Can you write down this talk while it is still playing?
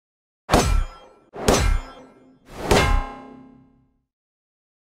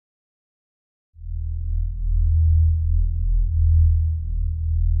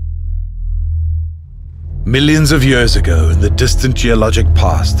Millions of years ago, in the distant geologic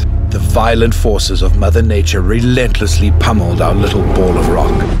past, the violent forces of Mother Nature relentlessly pummeled our little ball of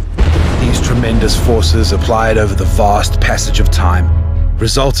rock. These tremendous forces, applied over the vast passage of time,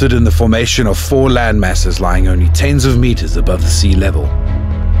 resulted in the formation of 4 landmasses lying only tens of meters above the sea level.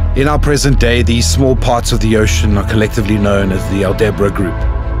 In our present day, these small parts of the ocean are collectively known as the Aldebre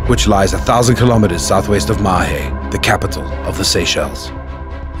Group, which lies 1,000 kilometers southwest of Mahe, the capital of the Seychelles.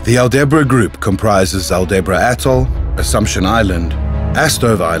 The Aldebre Group comprises Aldebre Atoll, Assumption Island,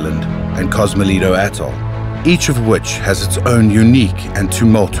 Astove Island, and Cosmoledo Atoll, each of which has its own unique and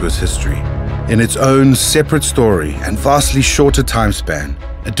tumultuous history. In its own separate story and vastly shorter time span,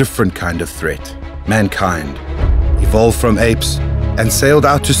 a different kind of threat, mankind, evolved from apes and sailed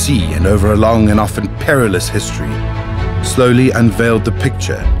out to sea and over a long and often perilous history, slowly unveiled the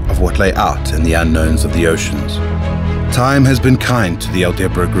picture of what lay out in the unknowns of the oceans. Time has been kind to the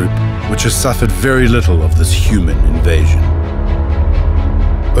Aldebre Group, which has suffered very little of this human invasion.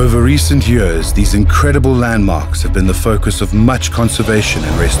 Over recent years, these incredible landmarks have been the focus of much conservation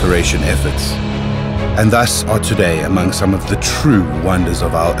and restoration efforts, and thus are today among some of the true wonders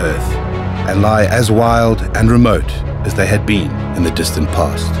of our Earth, and lie as wild and remote as they had been in the distant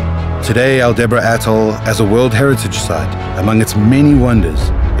past. Today, Aldebre Atoll, as a World Heritage Site, among its many wonders,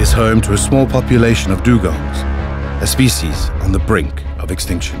 is home to a small population of dugongs, a species on the brink of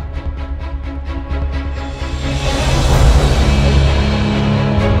extinction.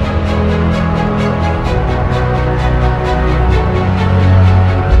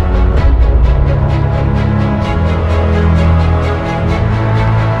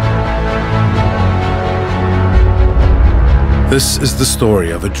 This is the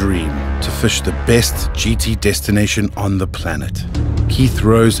story of a dream to fish the best GT destination on the planet. Keith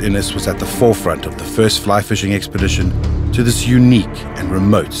Rose-Innes was at the forefront of the first fly fishing expedition to this unique and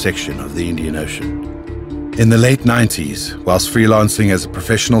remote section of the Indian Ocean. In the late 90s, whilst freelancing as a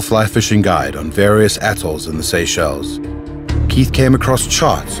professional fly fishing guide on various atolls in the Seychelles, Keith came across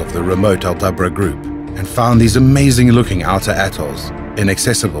charts of the remote Aldebre Group and found these amazing-looking outer atolls,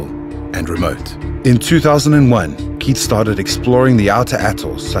 inaccessible and remote. In 2001, Keith started exploring the outer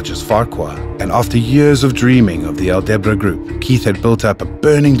atolls such as Farquhar, and after years of dreaming of the Aldebre Group, Keith had built up a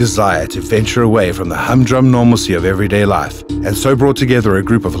burning desire to venture away from the humdrum normalcy of everyday life, and so brought together a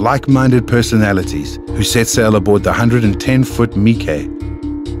group of like-minded personalities who set sail aboard the 110-foot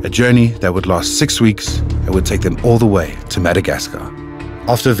Niekerk, a journey that would last 6 weeks and would take them all the way to Madagascar.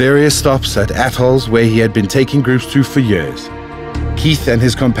 After various stops at atolls where he had been taking groups to for years, Keith and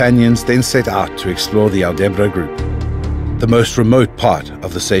his companions then set out to explore the Aldebre Group, the most remote part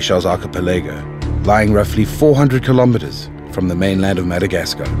of the Seychelles archipelago, lying roughly 400 kilometers from the mainland of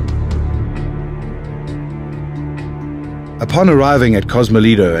Madagascar. Upon arriving at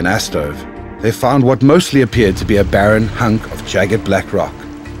Cosmoledo and Astove, they found what mostly appeared to be a barren hunk of jagged black rock,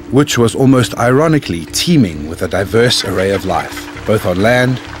 which was almost ironically teeming with a diverse array of life, both on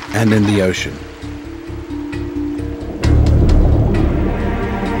land and in the ocean.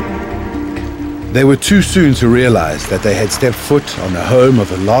 They were too soon to realize that they had stepped foot on the home of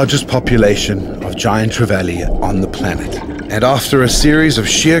the largest population of giant trevally on the planet. And after a series of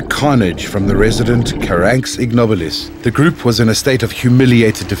sheer carnage from the resident Caranx ignobilis, the group was in a state of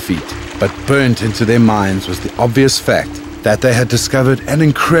humiliated defeat, but burnt into their minds was the obvious fact that they had discovered an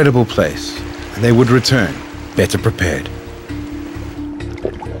incredible place, and they would return better prepared.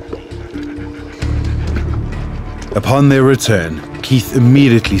 Upon their return, Keith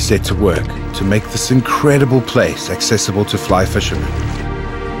immediately set to work to make this incredible place accessible to fly fishermen.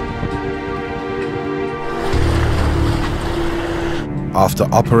 After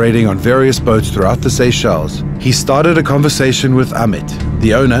operating on various boats throughout the Seychelles, he started a conversation with Amit,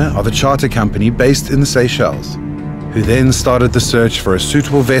 the owner of a charter company based in the Seychelles, who then started the search for a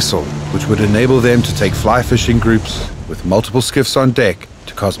suitable vessel which would enable them to take fly fishing groups with multiple skiffs on deck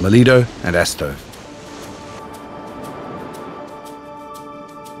to Cosmoledo and Astove.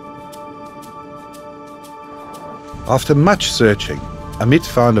 After much searching, Amit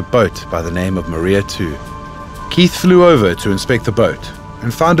found a boat by the name of Merwe 2. Keith flew over to inspect the boat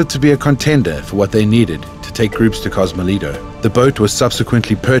and found it to be a contender for what they needed to take groups to Cosmoledo. The boat was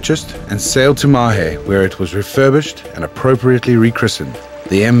subsequently purchased and sailed to Mahe, where it was refurbished and appropriately rechristened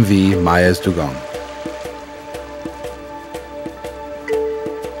the MV Myers Dugong.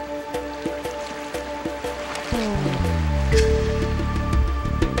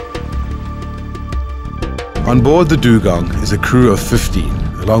 On board the Dugong is a crew of 15,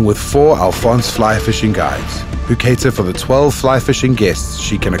 along with 4 Alphonse fly fishing guides, who cater for the 12 fly fishing guests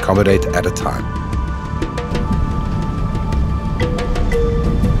she can accommodate at a time.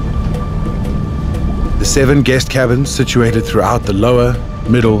 The 7 guest cabins situated throughout the lower,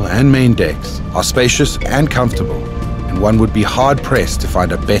 middle and main decks are spacious and comfortable, and one would be hard-pressed to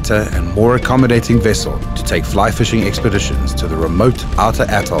find a better and more accommodating vessel to take fly fishing expeditions to the remote outer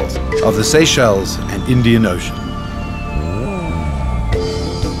atolls of the Seychelles and Indian Ocean.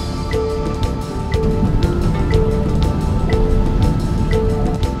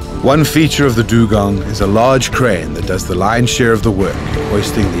 One feature of the dugong is a large crane that does the lion's share of the work,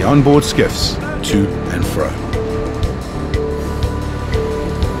 hoisting the onboard skiffs to and fro.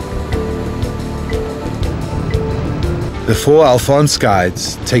 The 4 Alphonse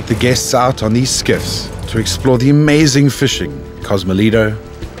guides take the guests out on these skiffs to explore the amazing fishing Cosmoledo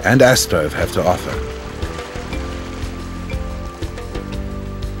and Astove have to offer.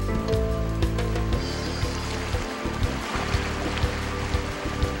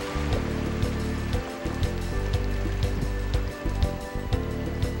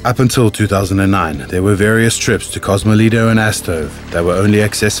 Up until 2009, there were various trips to Cosmoledo and Astove that were only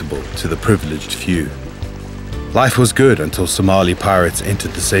accessible to the privileged few. Life was good until Somali pirates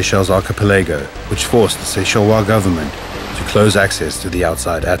entered the Seychelles archipelago, which forced the Seychellois government to close access to the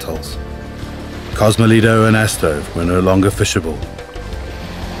outside atolls. Cosmoledo and Astove were no longer fishable.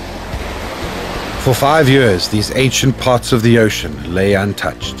 For 5 years, these ancient parts of the ocean lay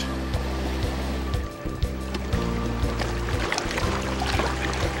untouched.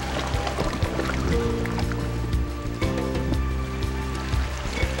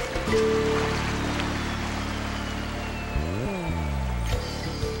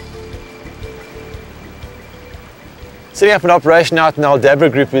 Setting up an operation out in the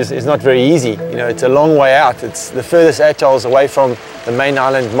Albe group is not very easy. You know, it's a long way out. It's the furthest atolls away from the main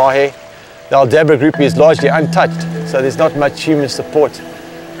island, Merwe. The Albe group is largely untouched, so there's not much human support.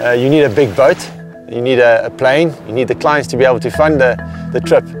 You need a big boat, you need a plane, you need the clients to be able to fund the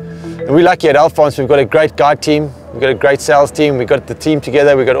trip. And we're lucky at Alphonse, we've got a great guide team, we've got a great sales team, we've got the team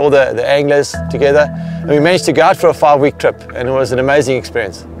together, we've got all the anglers together, and we managed to go out for a 5-week trip, and it was an amazing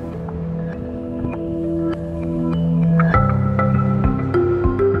experience.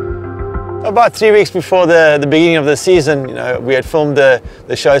 About 3 weeks before the beginning of the season, you know, we had filmed the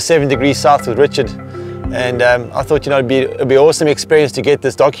show 7 Degrees South with Richard, and I thought, you know, it'd be an awesome experience to get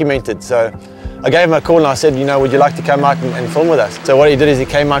this documented. So I gave him a call and I said, you know, would you like to come out and film with us? So what he did is he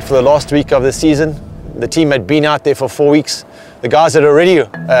came out for the last week of the season. The team had been out there for 4 weeks. The guys had already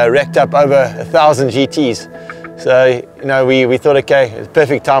racked up over 1,000 GTs. So, you know, we thought, okay, it's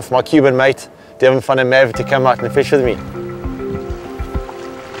perfect time for my Cuban mate, Devan and Merwe, to come out and fish with me.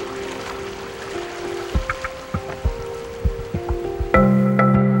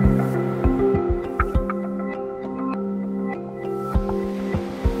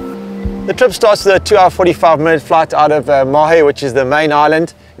 The trip starts with a 2-hour 45-minute flight out of Merwe, which is the main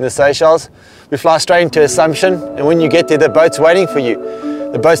island in the Seychelles. We fly straight into Assumption, and when you get there, the boat's waiting for you.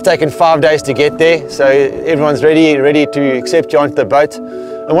 The boat's taken 5 days to get there, so everyone's ready to accept you onto the boat.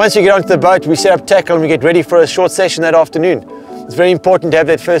 And once you get onto the boat, we set up tackle and we get ready for a short session that afternoon. It's very important to have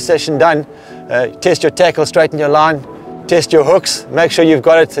that first session done. Test your tackle, straighten your line, test your hooks, make sure you've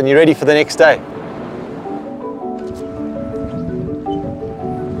got it and you're ready for the next day.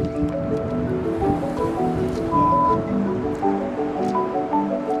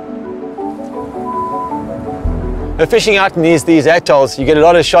 Fishing out in these atolls, you get a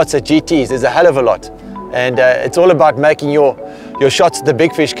lot of shots at GTs. There's a hell of a lot, and it's all about making your shots at the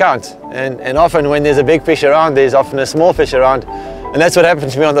big fish count. And often when there's a big fish around, there's often a small fish around, and that's what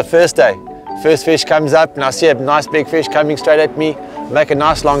happened to me on the first day. First fish comes up, and I see a nice big fish coming straight at me. Make a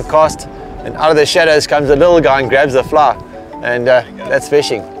nice long cast, and out of the shadows comes a little guy and grabs the fly, and that's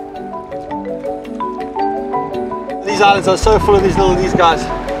fishing. These islands are so full of these guys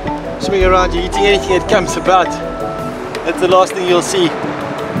swimming around you, eating anything that comes about. That's the last thing you'll see.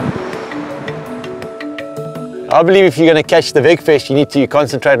 I believe if you're going to catch the big fish, you need to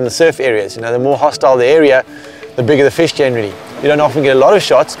concentrate on the surf areas. You know, the more hostile the area, the bigger the fish generally. You don't often get a lot of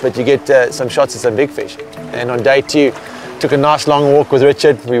shots, but you get some shots at some big fish. And on day 2, took a nice long walk with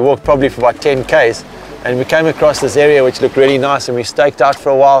Richard. We walked probably for about 10 Ks, and we came across this area which looked really nice, and we staked out for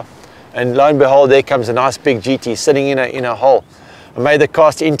a while. And lo and behold, there comes a nice big GT sitting in a hole. I made the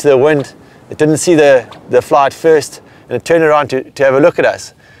cast into the wind. It didn't see the fly at first, and it turned around to have a look at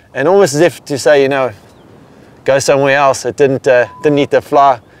us. And almost as if to say, you know, go somewhere else. It didn't eat the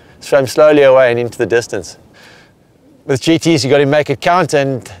fly. It swam slowly away and into the distance. With GTs, you got to make it count,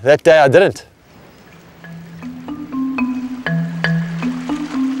 and that day I didn't.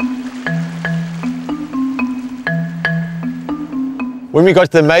 When we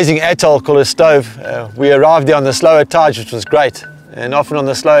got to the amazing atoll called Astove, we arrived there on the slower tides, which was great. And often on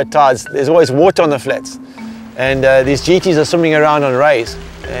the slower tides, there's always water on the flats. And these GTs are swimming around on rays,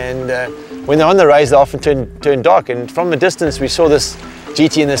 and when they're on the rays, they often turn dark. And from a distance, we saw this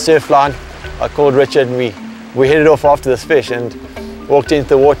GT in the surf line. I called Richard, and we headed off after this fish and walked into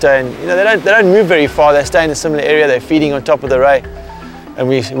the water. And you know, they don't move very far. They stay in a similar area. They're feeding on top of the ray. And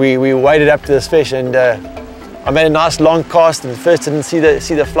we waded up to this fish, and I made a nice long cast. And first didn't see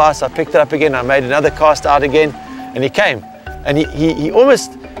the fly, so I picked it up again. I made another cast out again, and he came. And he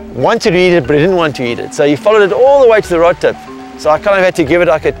almost wanted to eat it, but he didn't want to eat it. So he followed it all the way to the rod tip. So I kind of had to give it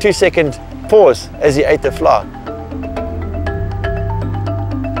like a 2-second pause as he ate the fly.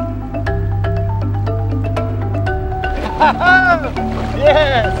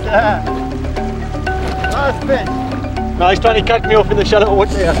 Yes! Nice fish. No, he's trying to cut me off in the shallow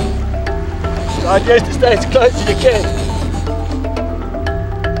water here. So I guess to stay as close as you can.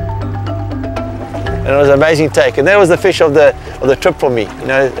 And it was an amazing take. And that was the fish of the trip for me. You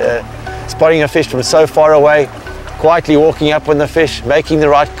know, spotting a fish from so far away, quietly walking up on the fish, making the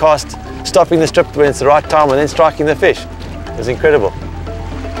right cast, stopping the strip when it's the right time, and then striking the fish. It was incredible.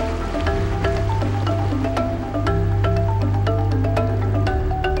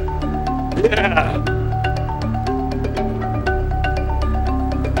 Yeah.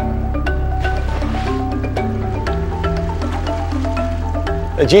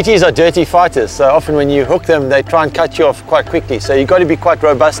 The GTs are dirty fighters, so often when you hook them, they try and cut you off quite quickly. So you've got to be quite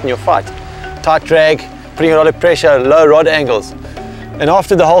robust in your fight. Tight drag, putting a lot of pressure, low rod angles. And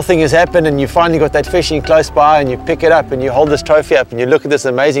after the whole thing has happened and you finally got that fish in close by and you pick it up and you hold this trophy up and you look at this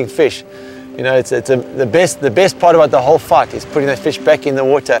amazing fish, you know, the best part about the whole fight is putting that fish back in the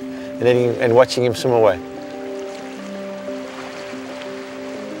water and watching him swim away.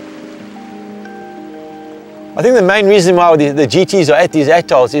 I think the main reason why the GTs are at these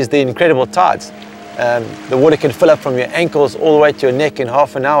atolls is the incredible tides. The water can fill up from your ankles all the way to your neck in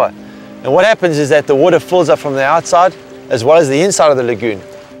half an hour. And what happens is that the water fills up from the outside as well as the inside of the lagoon.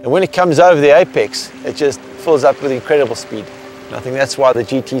 And when it comes over the apex, it just fills up with incredible speed. And I think that's why the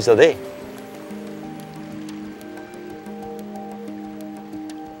GTs are there.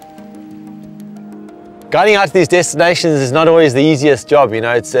 Guiding out to these destinations is not always the easiest job. You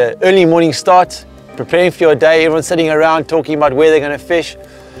know, it's an early morning start, preparing for your day, everyone's sitting around talking about where they're going to fish,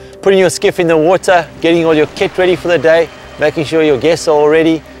 putting your skiff in the water, getting all your kit ready for the day, making sure your guests are all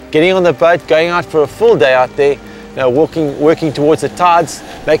ready, getting on the boat, going out for a full day out there, you know, working towards the tides,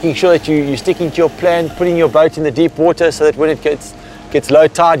 making sure that you're sticking to your plan, putting your boat in the deep water so that when it gets low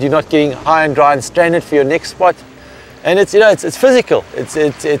tide, you're not getting high and dry and stranded for your next spot. And it's, you know, it's physical.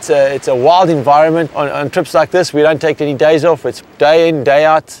 It's a wild environment. On trips like this, we don't take any days off. It's day in, day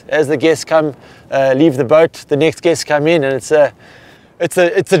out. As the guests come, leave the boat, the next guests come in, and it's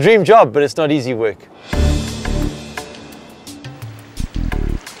a dream job, but it's not easy work.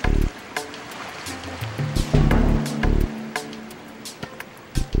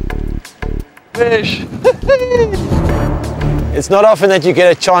 Fish. It's not often that you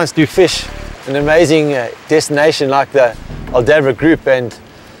get a chance to fish an amazing destination like the Albe group, and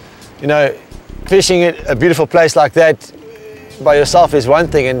you know, fishing at a beautiful place like that by yourself is one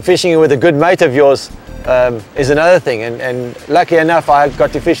thing, and fishing it with a good mate of yours is another thing. And lucky enough, I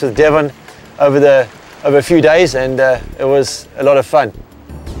got to fish with Devan over a few days, and it was a lot of fun.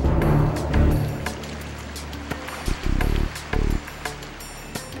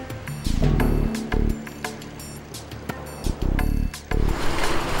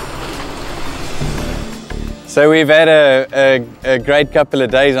 So we've had a great couple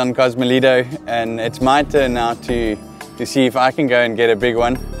of days on Cosmoledo, and it's my turn now to see if I can go and get a big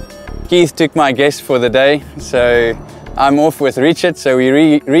one. Keith took my guess for the day, so I'm off with Richard, so we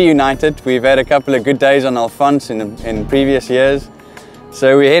reunited. We've had a couple of good days on Alphonse in previous years.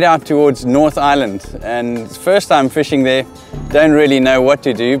 So we head out towards North Island, and first time fishing there, don't really know what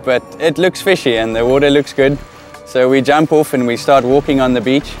to do, but it looks fishy and the water looks good. So we jump off and we start walking on the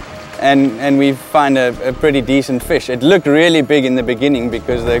beach. And we find a pretty decent fish. It looked really big in the beginning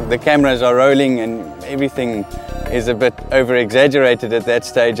because the cameras are rolling and everything is a bit over-exaggerated at that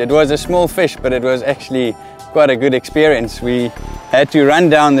stage. It was a small fish, but it was actually quite a good experience. We had to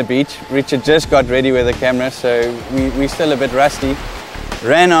run down the beach. Richard just got ready with the camera, so we're still a bit rusty.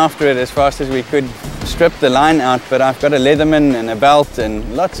 Ran after it as fast as we could, stripped the line out, but I've got a Leatherman and a belt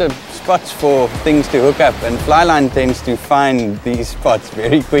and lots of spots for things to hook up, and Flyline tends to find these spots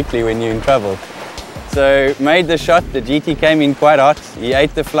very quickly when you're in trouble. So made the shot, the GT came in quite hot, he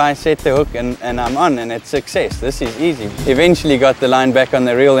ate the fly, set the hook, and I'm on, and it's success. This is easy. Eventually got the line back on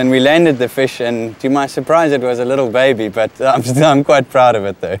the reel and we landed the fish, and to my surprise it was a little baby, but I'm quite proud of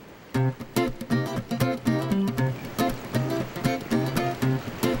it though.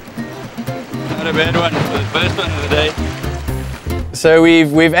 Not a bad one for the First one of the day. So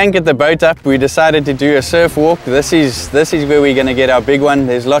we've anchored the boat up. We decided to do a surf walk. This is where we're going to get our big one.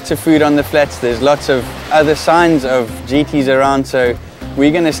 There's lots of food on the flats. There's lots of other signs of GTs around. So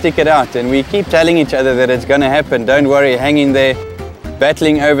we're going to stick it out. And we keep telling each other that it's going to happen. Don't worry, hang in there.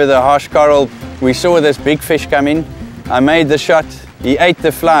 Battling over the harsh coral. We saw this big fish come in. I made the shot. He ate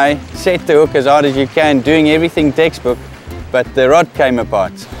the fly, set the hook as hard as you can, doing everything textbook. But the rod came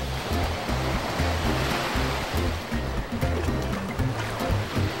apart.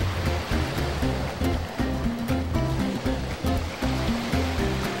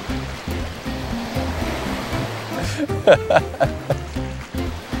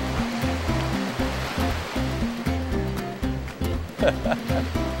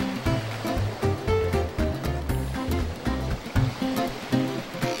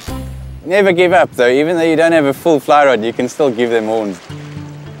 Never give up though, even though you don't have a full fly rod, you can still give them horns.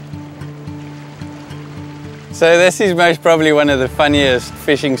 So this is most probably one of the funniest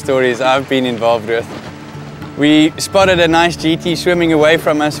fishing stories I've been involved with. We spotted a nice GT swimming away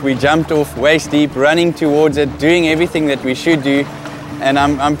from us. We jumped off waist deep, running towards it, doing everything that we should do. And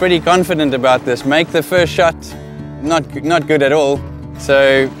I'm pretty confident about this. Make the first shot, not good at all.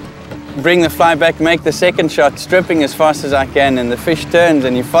 So bring the fly back, make the second shot, stripping as fast as I can, and the fish turns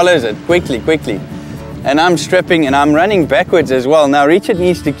and he follows it quickly. And I'm stripping and I'm running backwards as well. Now Richard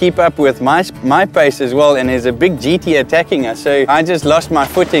needs to keep up with my pace as well, and there's a big GT attacking us. So I just lost my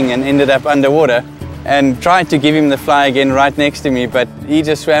footing and ended up underwater and tried to give him the fly again right next to me, but he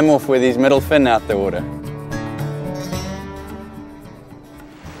just swam off with his middle fin out the water.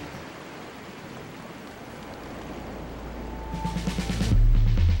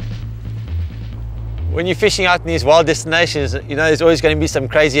 When you're fishing out in these wild destinations, you know there's always going to be some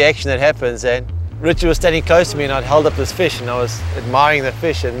crazy action that happens, and Richard was standing close to me and I'd held up this fish and I was admiring the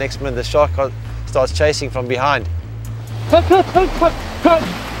fish, and next minute the shark starts chasing from behind.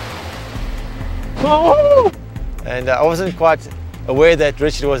 And I wasn't quite aware that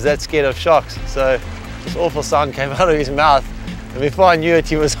Richard was that scared of sharks, so this awful sound came out of his mouth, and before I knew it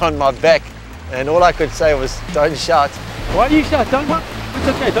he was on my back, and all I could say was, "Don't shout." Why do you shout? Don't. It's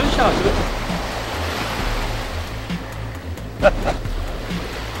okay. Don't shout.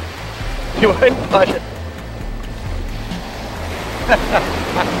 You won't find it.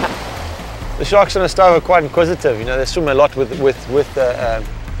 The sharks on Astove are quite inquisitive. You know, they swim a lot with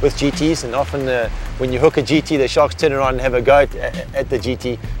GTs, and often when you hook a GT, the sharks turn around and have a go at the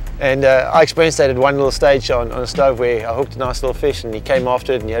GT. And I experienced that at one little stage on Astove where I hooked a nice little fish, and he came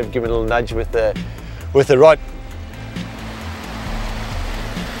after it, and you had to give him a little nudge with the rod.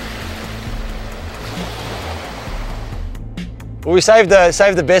 Well, we saved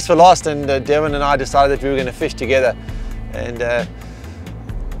the best for last, and Devan and I decided that we were going to fish together. And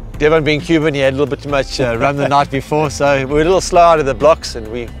Devan being Cuban, he had a little bit too much rum the night before, so we were a little slow out of the blocks, and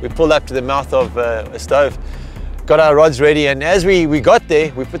we pulled up to the mouth of Astove, got our rods ready, and as we got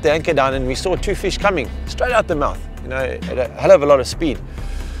there, we put the anchor down and we saw two fish coming straight out the mouth, you know, at a hell of a lot of speed.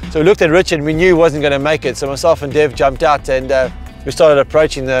 So we looked at Richard and we knew he wasn't going to make it, so myself and Dev jumped out and we started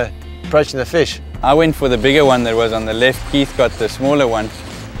approaching the fish. I went for the bigger one that was on the left. Keith got the smaller one,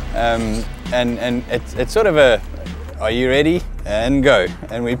 and it's sort of a, are you ready? And go.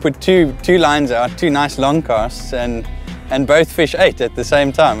 And we put two lines out, two nice long casts, and both fish ate at the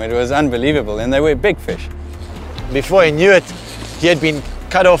same time. It was unbelievable, and they were big fish. Before he knew it, he had been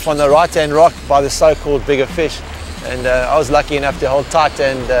cut off on the right-hand rock by the so-called bigger fish, and I was lucky enough to hold tight,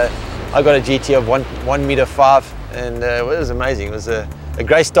 and I got a GT of 1.5 meters, and it was amazing. It was a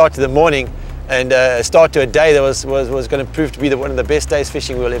great start to the morning, and a start to a day that was going to prove to be one of the best days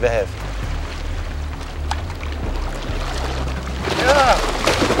fishing we'll ever have.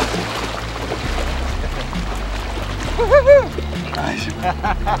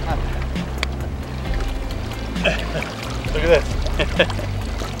 Look at this.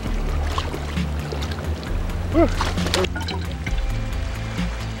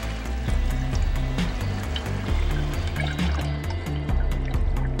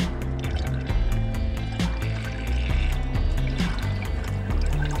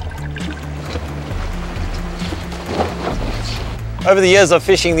 Over the years of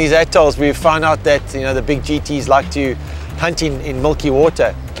fishing these atolls, we've found out that the big GTs like to hunt in milky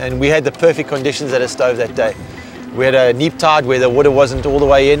water, and we had the perfect conditions at Astove that day. We had a neap tide where the water wasn't all the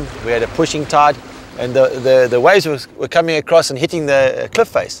way in. We had a pushing tide, and the waves were coming across and hitting the cliff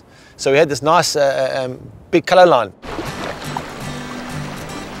face. So we had this nice big colour line.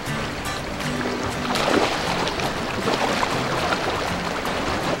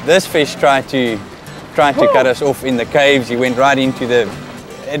 This fish tried to cut us off in the caves. He went right into the...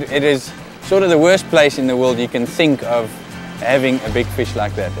 It is sort of the worst place in the world you can think of having a big fish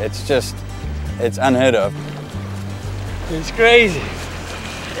like that. It's just, it's unheard of. It's crazy.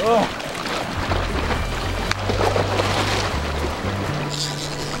 Oh.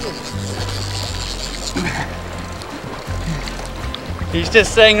 He's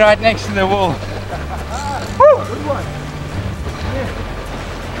just staying right next to the wall. Good one.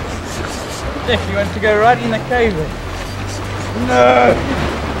 Nick, you want to go right in the cave then? No!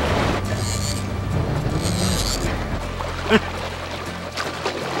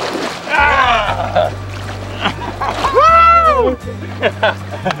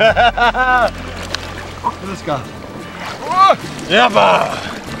 Let's go. Yeah,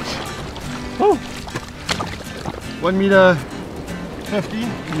 1 meter 50.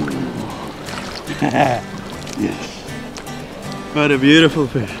 Yes. What a beautiful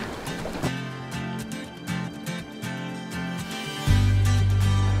fish.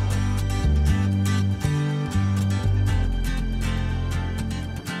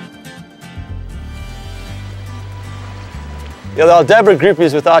 Yeah, the Albe group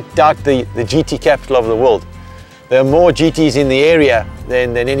is without doubt the GT capital of the world. There are more GTs in the area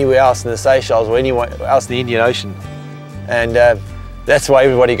than anywhere else in the Seychelles or anywhere else in the Indian Ocean. And that's why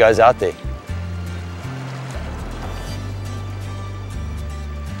everybody goes out there.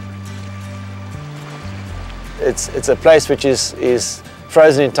 It's a place which is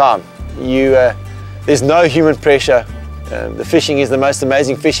frozen in time. There's no human pressure. The fishing is the most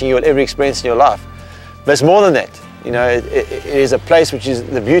amazing fishing you'll ever experience in your life. But it's more than that. You know, it is a place which is,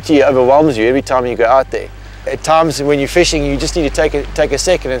 the beauty overwhelms you every time you go out there. At times when you're fishing, you just need to take a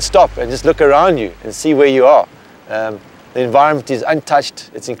second and stop and just look around you and see where you are. The environment is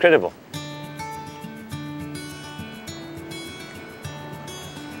untouched. It's incredible.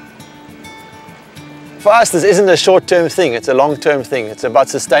 For us, this isn't a short-term thing, it's a long-term thing. It's about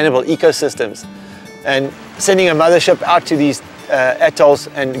sustainable ecosystems. And sending a mothership out to these atolls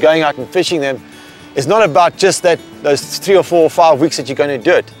and going out and fishing them is not about just those 3 or 4 or 5 weeks that you're going to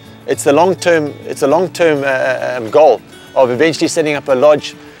do it. It's a long-term goal of eventually setting up a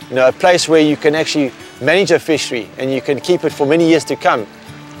lodge, you know, a place where you can actually manage a fishery and you can keep it for many years to come.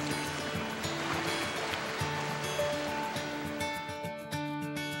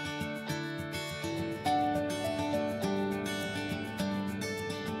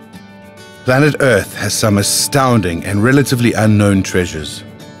 Planet Earth has some astounding and relatively unknown treasures.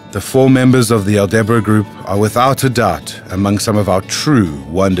 The 4 members of the Albe group are without a doubt among some of our true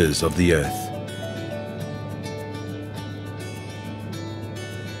wonders of the earth.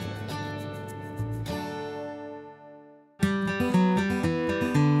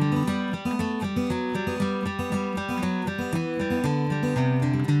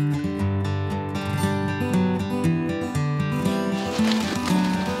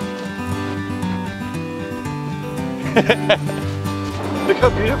 Look how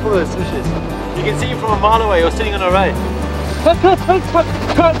beautiful this fish is. You can see him from a mile away. You're sitting on a ray.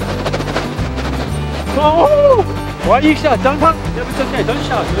 Oh! Why are you shouting? Don't hunt. No, it's okay. Don't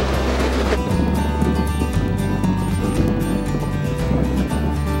shout.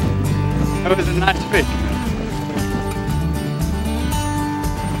 That was a nice fish.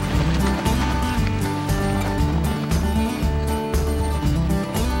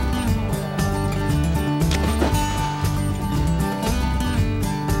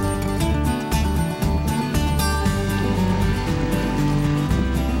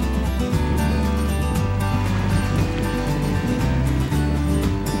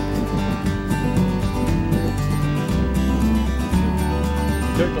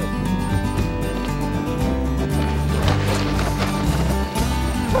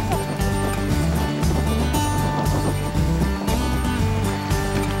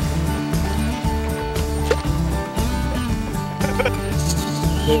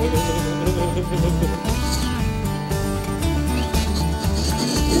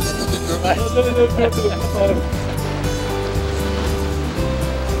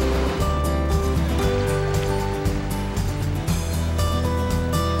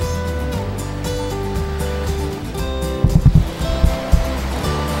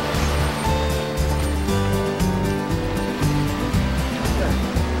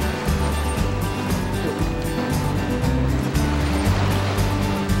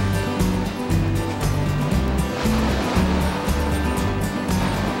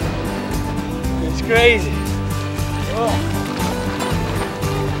 Crazy. Oh.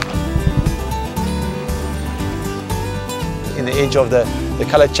 In the edge of the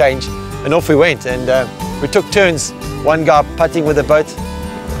colour change, and off we went, and we took turns, one guy putting with the boat.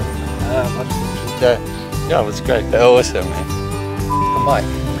 Yeah, it was great. Awesome, man. Come by.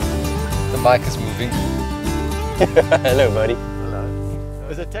 The mic is moving. Hello, buddy. Hello.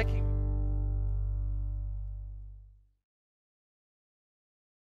 It's attacking.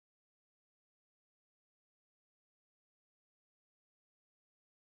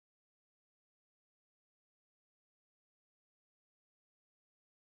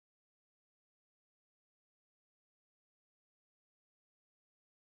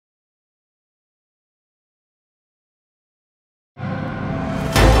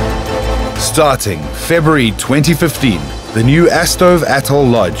 Starting February 2015, the new Astove Atoll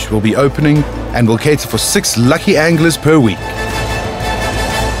Lodge will be opening and will cater for 6 lucky anglers per week.